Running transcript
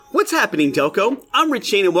What's happening, Delco? I'm Rich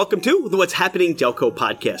Shane, and welcome to the What's Happening Delco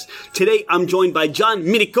podcast. Today, I'm joined by John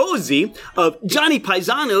Minicozi of Johnny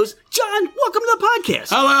Paisano's. John, welcome to the podcast.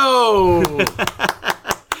 Hello!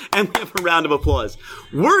 And we have a round of applause.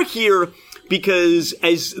 We're here because,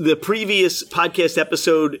 as the previous podcast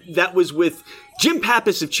episode, that was with Jim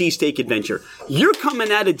Pappas of Cheesesteak Adventure. You're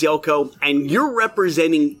coming out of Delco, and you're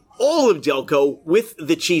representing all of Delco with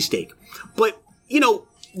the cheesesteak. But,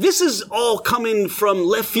 this is all coming from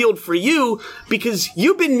left field for you because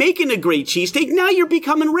you've been making a great cheesesteak. Now you're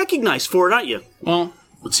becoming recognized for it, aren't you? Well,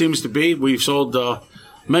 it seems to be. We've sold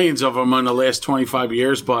millions of them in the last 25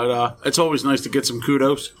 years, but it's always nice to get some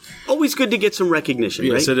kudos. Always good to get some recognition,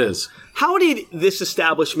 right? Yes, it is. How did this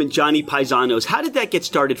establishment, Johnny Paisano's, how did that get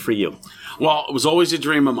started for you? Well, it was always a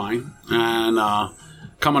dream of mine, and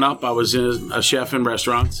coming up, I was a chef in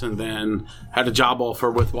restaurants and then had a job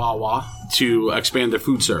offer with Wawa to expand their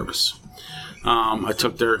food service. I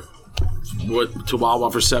took to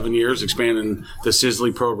Wawa for 7 years, expanding the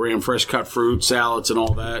Sizzly program, fresh cut fruit, salads and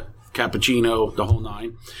all that, cappuccino, the whole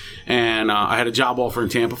nine. And I had a job offer in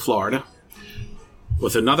Tampa, Florida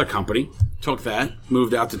with another company. Took that,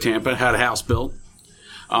 moved out to Tampa, had a house built.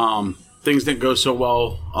 Things didn't go so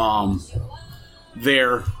well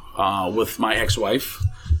there with my ex-wife.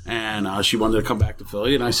 And she wanted to come back to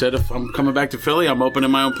Philly. And I said, if I'm coming back to Philly, I'm opening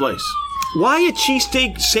my own place. Why a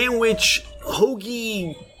cheesesteak sandwich,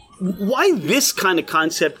 hoagie? Why this kind of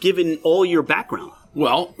concept given all your background?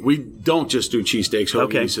 Well, we don't just do cheesesteaks,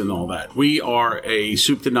 hoagies, and all that. We are a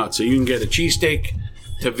soup to nuts. So you can get a cheesesteak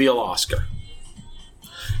to veal Oscar.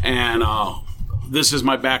 And this is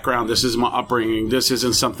my background. This is my upbringing. This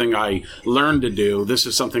isn't something I learned to do. This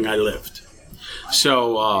is something I lived.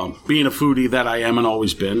 So being a foodie that I am and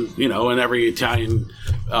always been, and every Italian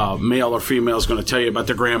male or female is going to tell you about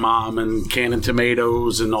their grandmom and canning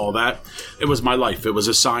tomatoes and all that. It was my life. It was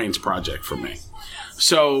a science project for me.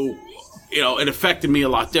 So, it affected me a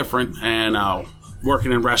lot different. And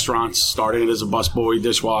working in restaurants, starting as a busboy,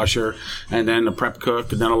 dishwasher, and then a prep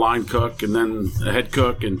cook, and then a line cook, and then a head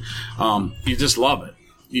cook. And you just love it.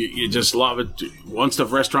 You just love it. Once the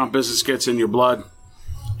restaurant business gets in your blood,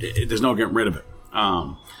 there's no getting rid of it.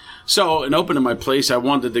 So in opening my place, I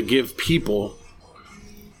wanted to give people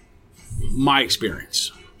my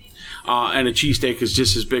experience. And a cheesesteak is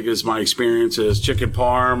just as big as my experience as chicken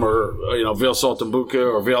parm or, veal saltimbocca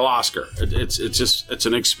or veal Oscar. It's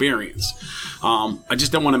an experience. I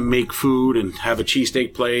just don't want to make food and have a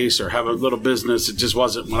cheesesteak place or have a little business. It just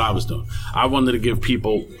wasn't what I was doing. I wanted to give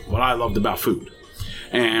people what I loved about food.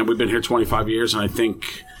 And we've been here 25 years, and I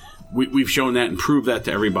think we've shown that and proved that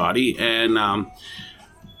to everybody. And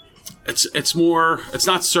it's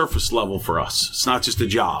not surface level for us. It's not just a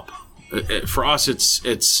job. For us,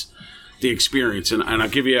 it's the experience. And I'll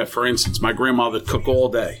give you, for instance, my grandmother cooked all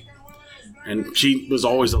day. And she was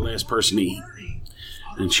always the last person to eat.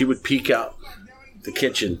 And she would peek out the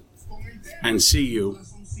kitchen and see you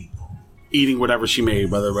eating whatever she made,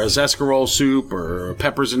 whether it was escarole soup or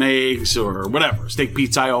peppers and eggs or whatever, steak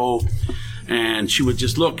pizza. And she would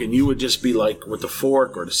just look, and you would just be like with the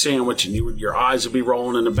fork or the sandwich, and your eyes would be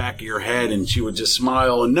rolling in the back of your head, and she would just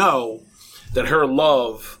smile and know that her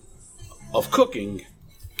love of cooking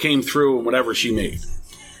came through in whatever she made.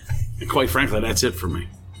 And quite frankly, that's it for me.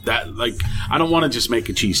 I don't want to just make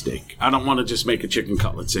a cheesesteak. I don't want to just make a chicken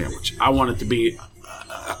cutlet sandwich. I want it to be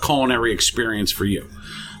a culinary experience for you.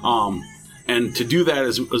 And to do that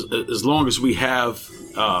as long as we have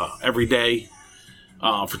every day,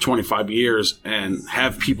 for 25 years and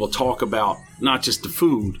have people talk about not just the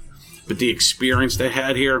food, but the experience they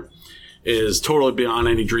had here is totally beyond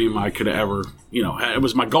any dream I could ever, it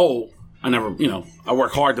was my goal. I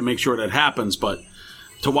work hard to make sure that happens, but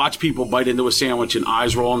to watch people bite into a sandwich and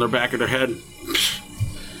eyes roll on their back of their head,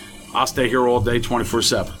 I'll stay here all day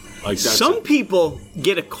 24/7. Some people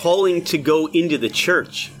get a calling to go into the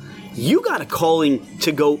church. You got a calling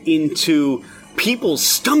to go into people's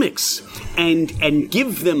stomachs and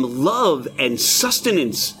give them love and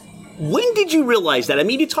sustenance. When did you realize that? I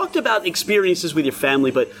mean, you talked about experiences with your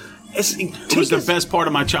family, but it was the best part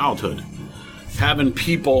of my childhood. Having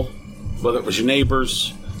people, whether it was your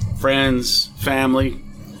neighbors, friends, family,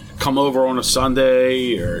 come over on a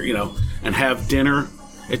Sunday or, and have dinner.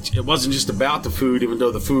 It wasn't just about the food, even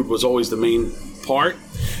though the food was always the main part,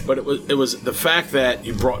 but it was the fact that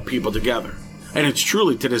you brought people together. And it's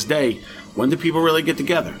truly, to this day, when do people really get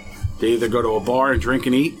together? They either go to a bar and drink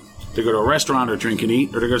and eat, they go to a restaurant or drink and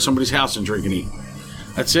eat, or they go to somebody's house and drink and eat.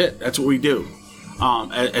 That's it. That's what we do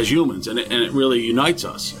as humans, and it really unites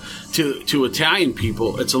us. To Italian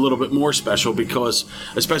people, it's a little bit more special because,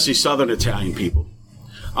 especially Southern Italian people,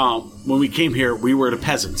 when we came here, we were the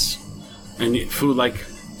peasants. And food like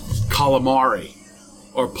calamari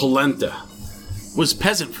or polenta was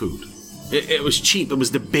peasant food. It was cheap. It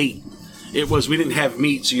was the bait. It was, we didn't have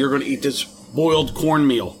meat, so you're going to eat this boiled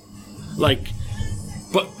cornmeal.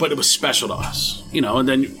 But it was special to us, and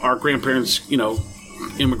then our grandparents,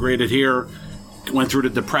 immigrated here, went through the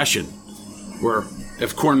Depression, where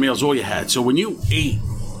if cornmeal's all you had. So when you ate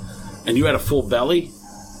and you had a full belly,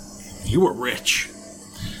 you were rich.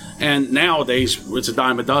 And nowadays, it's a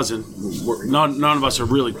dime a dozen. None of us are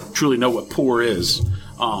really truly know what poor is.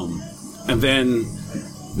 And then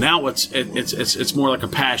now it's more like a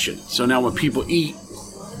passion. So now when people eat,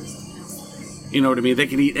 you know what I mean? They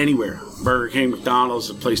can eat anywhere. Burger King, McDonald's,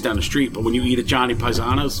 a place down the street. But when you eat at Johnny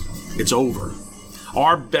Paisano's, it's over.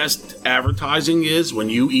 Our best advertising is when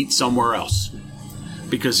you eat somewhere else,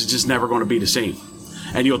 because it's just never going to be the same.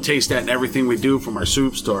 And you'll taste that in everything we do, from our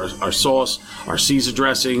soups to our sauce, our Caesar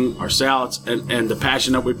dressing, our salads, and the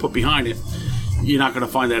passion that we put behind it. You're not going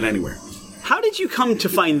to find that anywhere. How did you come to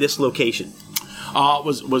find this location? It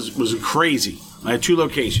was crazy. I had 2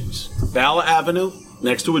 locations. Bala Avenue,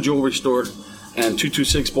 next to a jewelry store, and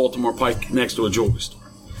 226 Baltimore Pike, next to a jewelry store.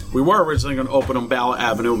 We were originally going to open on Bala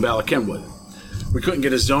Avenue and Bala Kenwood. We couldn't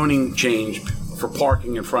get a zoning change for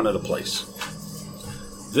parking in front of the place.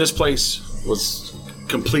 This place was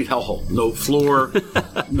complete hellhole. No floor,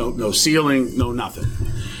 no ceiling, no nothing.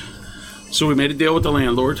 So we made a deal with the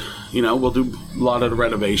landlord. We'll do a lot of the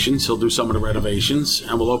renovations. He'll do some of the renovations,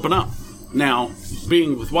 and we'll open up. Now,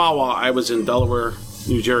 being with Wawa, I was in Delaware,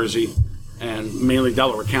 New Jersey, and mainly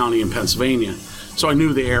Delaware County in Pennsylvania. So I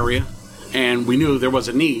knew the area, and we knew there was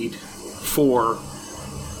a need for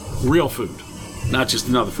real food, not just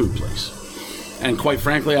another food place. And quite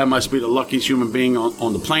frankly, I must be the luckiest human being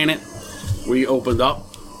on the planet. We opened up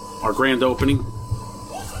our grand opening.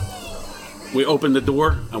 We opened the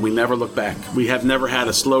door, and we never looked back. We have never had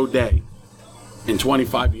a slow day in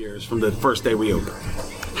 25 years from the first day we opened.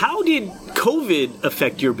 How did COVID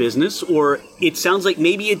affect your business? Or it sounds like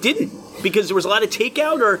maybe it didn't, because there was a lot of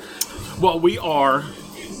takeout, or... Well,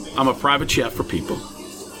 I'm a private chef for people.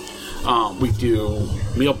 We do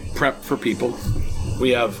meal prep for people. We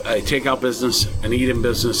have a takeout business, an eat-in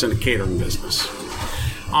business, and a catering business.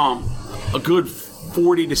 A good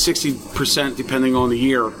 40 to 60%, depending on the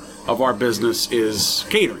year, of our business is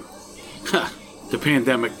catering. The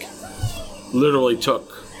pandemic literally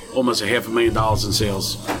took almost $500,000 in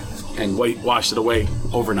sales and washed it away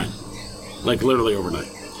overnight. Like literally overnight.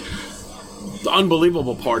 The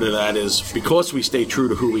unbelievable part of that is, because we stay true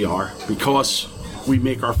to who we are, because we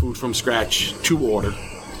make our food from scratch to order,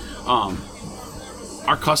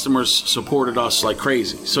 our customers supported us like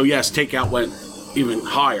crazy. So yes, takeout went even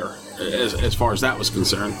higher as far as that was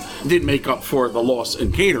concerned. It didn't make up for the loss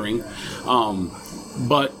in catering,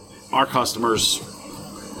 but our customers,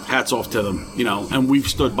 hats off to them, and we've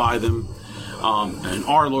stood by them, and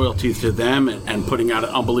our loyalty to them, and putting out an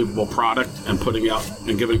unbelievable product and putting out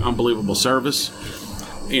and giving unbelievable service.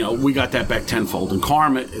 We got that back tenfold. And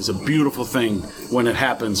karma is a beautiful thing when it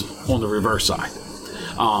happens on the reverse side.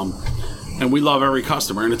 And we love every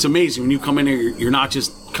customer. And it's amazing when you come in here, you're not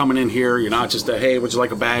just coming in here, you're not just hey, would you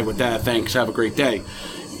like a bag with that? Thanks, have a great day.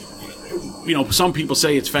 Some people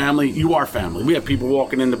say it's family. You are family. We have people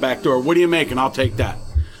walking in the back door. What do you make? And I'll take that.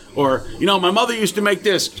 Or, my mother used to make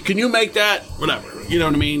this. Can you make that? Whatever. You know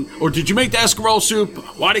what I mean? Or did you make the escarole soup?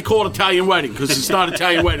 Why do they call it Italian wedding? Because it's not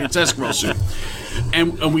Italian wedding, it's escarole soup.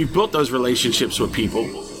 And we've built those relationships with people,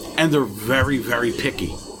 and they're very, very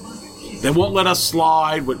picky. They won't let us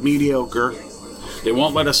slide with mediocre. They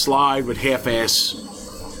won't let us slide with half-ass.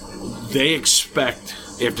 They expect,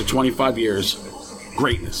 after 25 years,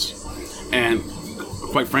 greatness. And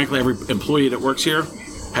quite frankly, every employee that works here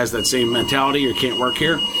has that same mentality, or can't work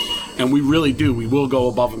here. And we really do. We will go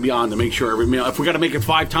above and beyond to make sure every meal, if we got to make it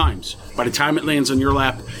 5 times, by the time it lands on your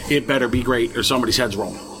lap, it better be great or somebody's head's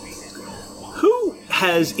rolling. Who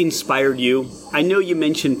has inspired you? I know you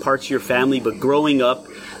mentioned parts of your family, but growing up,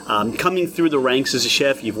 coming through the ranks as a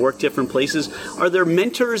chef, you've worked different places. Are there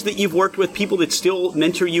mentors that you've worked with, people that still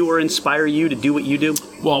mentor you or inspire you to do what you do?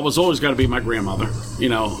 Well, it was always got to be my grandmother.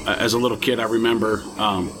 As a little kid, I remember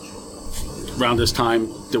around this time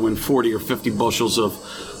doing 40 or 50 bushels of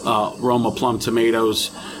Roma plum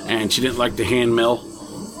tomatoes, and she didn't like the hand mill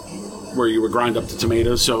where you would grind up the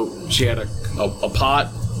tomatoes, so she had a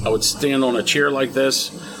pot. I would stand on a chair like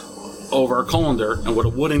this over a colander, and with a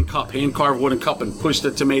wooden cup, hand-carved wooden cup, and push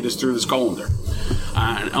the tomatoes through this colander.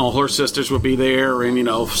 And all her sisters would be there,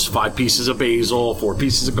 and 5 pieces of basil, 4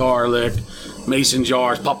 pieces of garlic, mason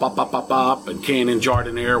jars, pop, pop, pop, pop, pop, and cannon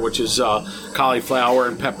jardiniere, which is cauliflower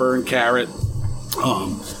and pepper and carrot.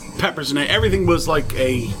 peppers, and everything was like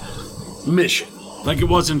a mission. Like it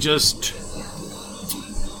wasn't just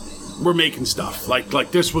we're making stuff.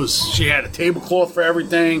 Like this was. She had a tablecloth for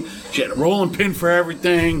everything. She had a rolling pin for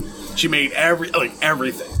everything. She made everything.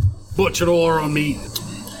 Butchered all her own meat.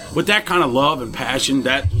 With that kind of love and passion,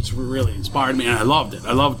 that was really inspired me, and I loved it.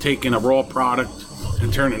 I loved taking a raw product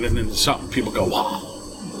and turning it into something people go, wow.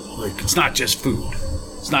 Like, it's not just food.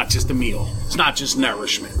 It's not just a meal. It's not just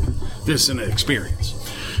nourishment. This is an experience.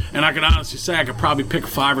 And I can honestly say I could probably pick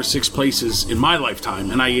 5 or 6 places in my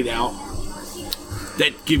lifetime, and I eat out,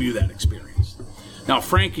 that give you that experience. Now,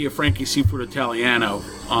 Frankie of Frankie Seafood Italiano,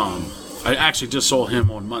 I actually just saw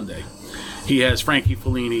him on Monday. He has Frankie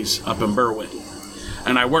Fellini's up in Berwyn.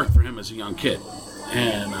 And I worked for him as a young kid.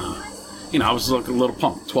 And, I was like a little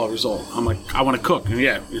punk, 12 years old. I'm like, I want to cook. And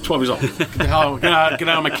yeah, you're 12 years old. Get out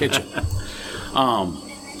of my kitchen.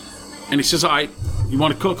 And he says, all right, you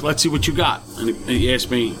want to cook? Let's see what you got. And he asked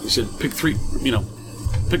me, he said, pick 3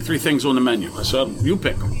 things on the menu. I said, you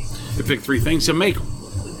pick them. He picked 3 things and make them.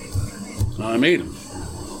 So I made them.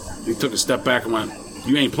 He took a step back and went,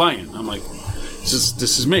 you ain't playing. I'm like, this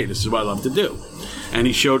is me. This is what I love to do. And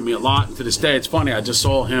he showed me a lot. And to this day, it's funny. I just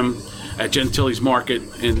saw him at Gentili's Market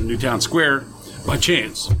in Newtown Square by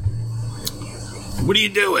chance. What are you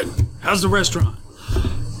doing? How's the restaurant?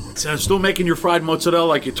 I said, I'm still making your fried mozzarella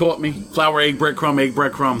like you taught me. Flour, egg,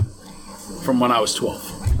 breadcrumb from when I was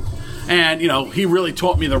 12. And, he really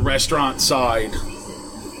taught me the restaurant side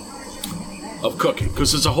of cooking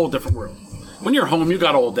because it's a whole different world. When you're home, you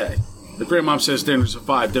got all day. The grandmom says dinner's at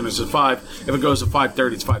 5, dinner's at 5. If it goes at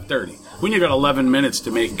 5:30, it's 5:30. When you got 11 minutes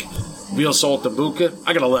to make veal saltimbocca,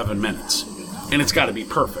 I got 11 minutes. And it's got to be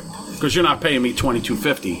perfect. Because you're not paying me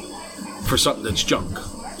 $22.50 for something that's junk.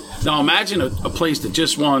 Now imagine a place that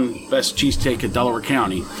just won Best Cheesesteak in Delaware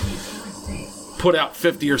County put out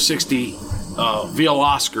 50 or 60 veal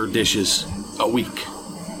Oscar dishes a week.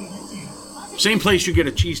 Same place you get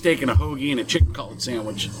a cheesesteak and a hoagie and a chicken cutlet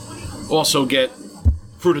sandwich. Also get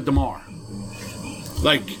fruit de mar.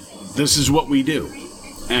 Like, this is what we do.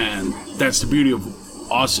 And that's the beauty of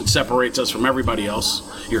us. It separates us from everybody else.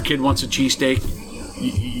 Your kid wants a cheesesteak.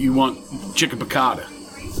 You want chicken piccata.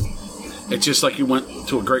 It's just like you went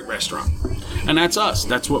to a great restaurant. And that's us.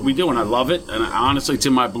 That's what we do. And I love it. And honestly, it's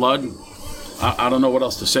in my blood. I don't know what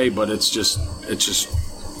else to say, but it's just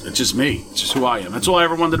me. It's just who I am. That's all I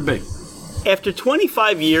ever wanted to be. After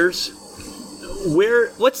 25 years,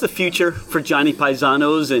 what's the future for Johnny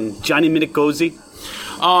Paisanos and Johnny Minicozzi?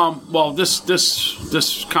 Well,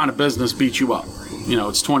 this kind of business beats you up.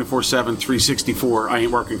 It's 24/7, 364. I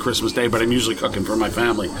ain't working Christmas Day, but I'm usually cooking for my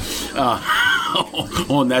family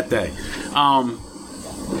on that day.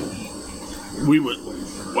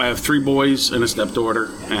 I have 3 boys and a stepdaughter,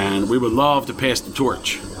 and we would love to pass the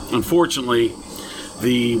torch. Unfortunately,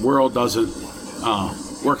 the world doesn't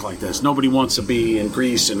work like this. Nobody wants to be in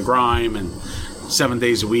grease and grime and 7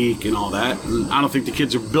 days a week and all that. And I don't think the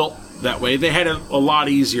kids are built that way. They had it a lot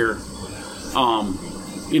easier,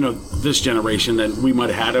 this generation than we might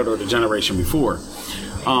have had it or the generation before.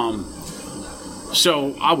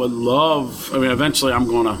 So I would love, eventually I'm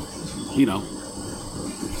going to,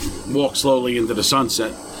 walk slowly into the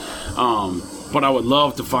sunset. But I would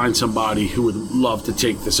love to find somebody who would love to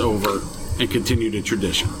take this over and continue the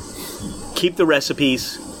tradition. Keep the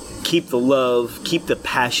recipes, keep the love, keep the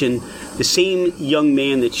passion. The same young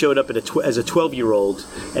man that showed up as a 12-year-old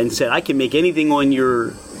and said, I can make anything on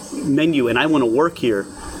your menu and I want to work here.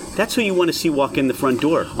 That's who you want to see walk in the front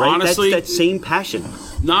door, right? Honestly, that's that same passion.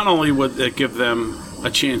 Not only would it give them a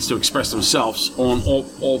chance to express themselves on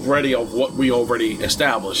already of what we already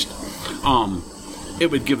established, it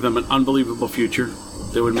would give them an unbelievable future.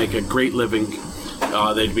 They would make a great living.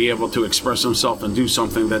 They'd be able to express themselves and do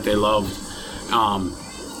something that they loved.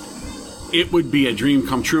 It would be a dream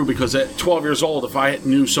come true because at 12 years old, if I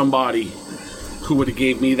knew somebody who would have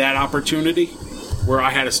gave me that opportunity where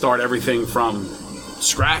I had to start everything from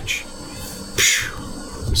scratch,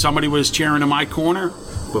 somebody was cheering in my corner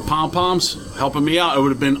with pom-poms helping me out, it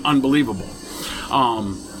would have been unbelievable.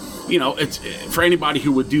 It's for anybody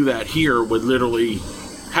who would do that here would literally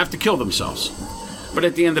have to kill themselves. But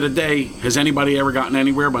at the end of the day, has anybody ever gotten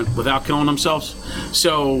anywhere without killing themselves?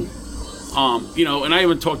 So, and I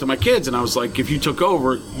even talked to my kids, and I was like, if you took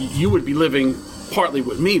over, you would be living partly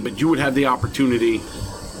with me, but you would have the opportunity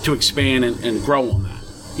to expand and grow on that,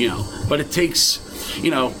 But it takes,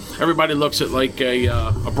 everybody looks at like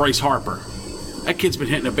a Bryce Harper. That kid's been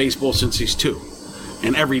hitting a baseball since he's 2,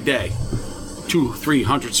 and every day,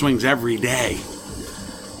 200-300 swings every day.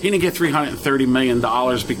 He didn't get $330 million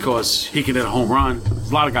because he can hit a home run. There's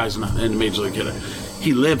a lot of guys in the Major League hitter.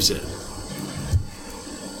 He lives it.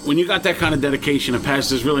 when you got that kind of dedication and passion,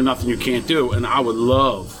 there's really nothing you can't do. And I would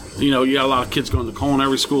love, you got a lot of kids going to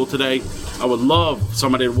culinary school today. I would love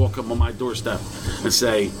somebody to walk up on my doorstep and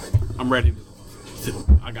say, I'm ready.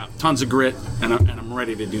 I got tons of grit, and I'm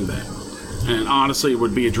ready to do that. And honestly, it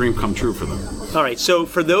would be a dream come true for them. All right, so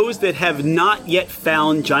for those that have not yet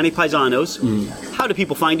found Johnny Paisano's, how do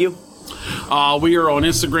people find you? We are on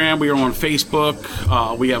Instagram. We are on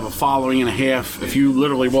Facebook. We have a following and a half. If you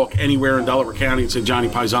literally walk anywhere in Delaware County and say Johnny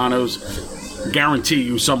Paisano's, guarantee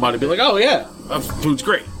you somebody will be like, oh, yeah, food's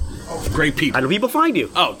great. Great people. How do people find you?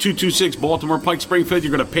 Oh, 226 Baltimore Pike Springfield.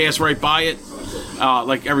 You're going to pass right by it,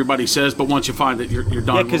 like everybody says. But once you find it, you're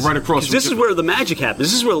done. Yeah, We're right across. This is where the magic happens.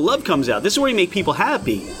 This is where the love comes out. This is where you make people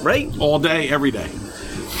happy, right? All day, every day.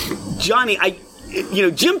 Johnny,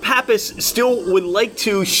 Jim Pappas still would like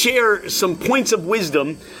to share some points of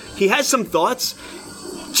wisdom. He has some thoughts.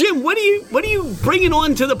 Jim, what are you bringing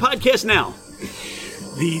on to the podcast now?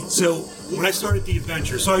 So when I started the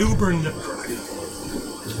adventure, so I Uber and Lyft drive.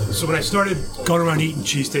 So when I started going around eating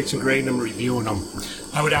cheesesteaks and grading them, reviewing them,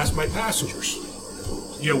 I would ask my passengers,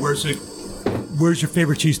 where's your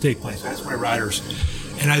favorite cheesesteak place? That's my riders.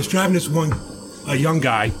 And I was driving a young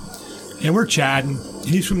guy, and we're chatting, and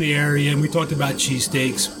he's from the area, and we talked about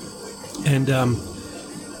cheesesteaks. And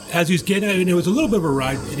as he was getting out, and it was a little bit of a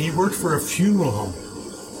ride, and he worked for a funeral home.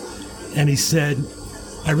 And he said,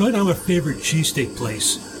 I really don't have a favorite cheesesteak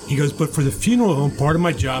place. He goes, but for the funeral home, part of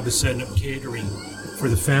my job is setting up catering for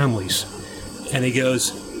the families. And he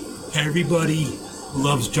goes, everybody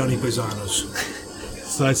loves Johnny Paisano's.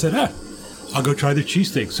 So I said, I'll go try the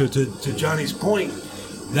cheesesteak. So to Johnny's point,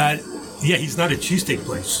 that, he's not a cheesesteak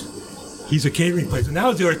place. He's a catering place. And that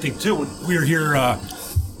was the other thing, too. When we were here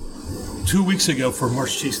 2 weeks ago for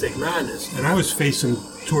March Cheesesteak Madness, and I was facing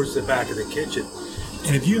towards the back of the kitchen.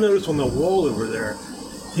 And if you notice on the wall over there,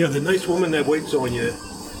 the nice woman that waits on you,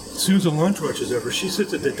 as soon as the lunch rush is over, she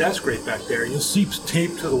sits at the desk right back there, and you'll see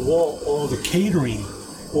taped to the wall all the catering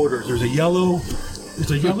orders. There's a yellow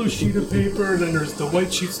sheet of paper, and then there's the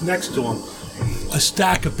white sheets next to them, a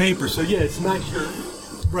stack of paper. So it's not your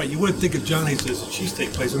right. You wouldn't think of Johnny's as a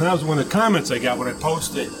cheesesteak place, and that was one of the comments I got when I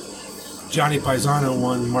posted Johnny Paisano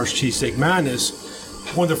won March Cheesesteak Madness.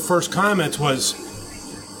 One of the first comments was,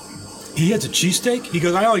 he has a cheesesteak? He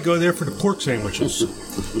goes, I only go there for the pork sandwiches.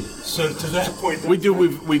 So to that point,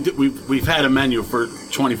 we've had a menu for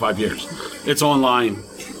 25 years. It's online.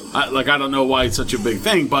 I don't know why it's such a big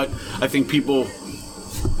thing, but I think people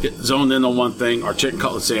get zoned in on one thing: our chicken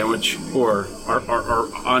cutlet sandwich, or our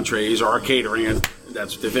entrees, or our catering, and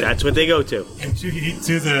that's what they go to. And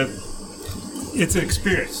it's an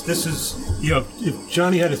experience. This is, if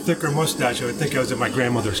Johnny had a thicker mustache, I would think I was in my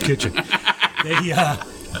grandmother's kitchen.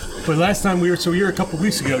 But last time we were a couple of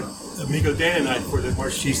weeks ago, Amigo Dan and I, for the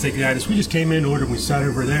March Cheesesteak Madness, we just came in, ordered, and we sat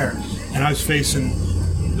over there, and I was facing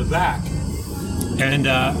the back, and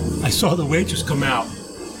I saw the waitress come out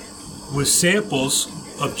with samples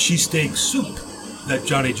of cheesesteak soup that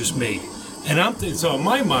Johnny just made, and I'm thinking, so in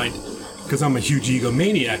my mind, because I'm a huge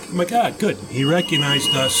egomaniac, I'm like, good, he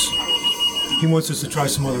recognized us, he wants us to try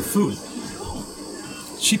some other food.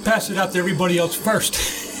 She passed it out to everybody else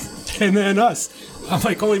first, and then us. I'm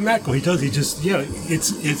like, holy mackerel, he just,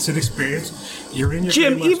 it's an experience. You're in your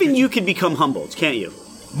Jim, even kitchen. You could become humbled, can't you?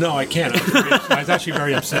 No, I can't. I was actually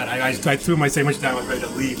very upset. I threw my sandwich down. I was ready to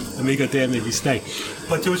leave. Amigo Dan made me stay.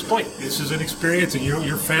 But to his point, this is an experience, and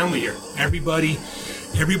your family here. Everybody,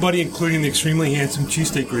 including the extremely handsome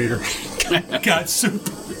cheesesteak grater, got soup.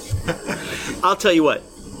 I'll tell you what.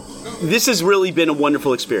 This has really been a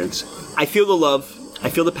wonderful experience. I feel the love. I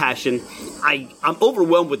feel the passion. I'm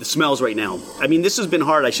overwhelmed with the smells right now. I mean, this has been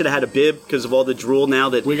hard. I should have had a bib because of all the drool now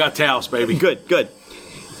that... We got towels, baby. Good.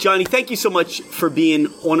 Johnny, thank you so much for being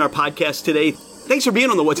on our podcast today. Thanks for being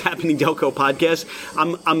on the What's Happening Delco podcast.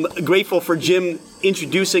 I'm grateful for Jim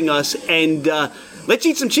introducing us, and let's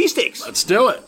eat some cheesesteaks. Let's do it.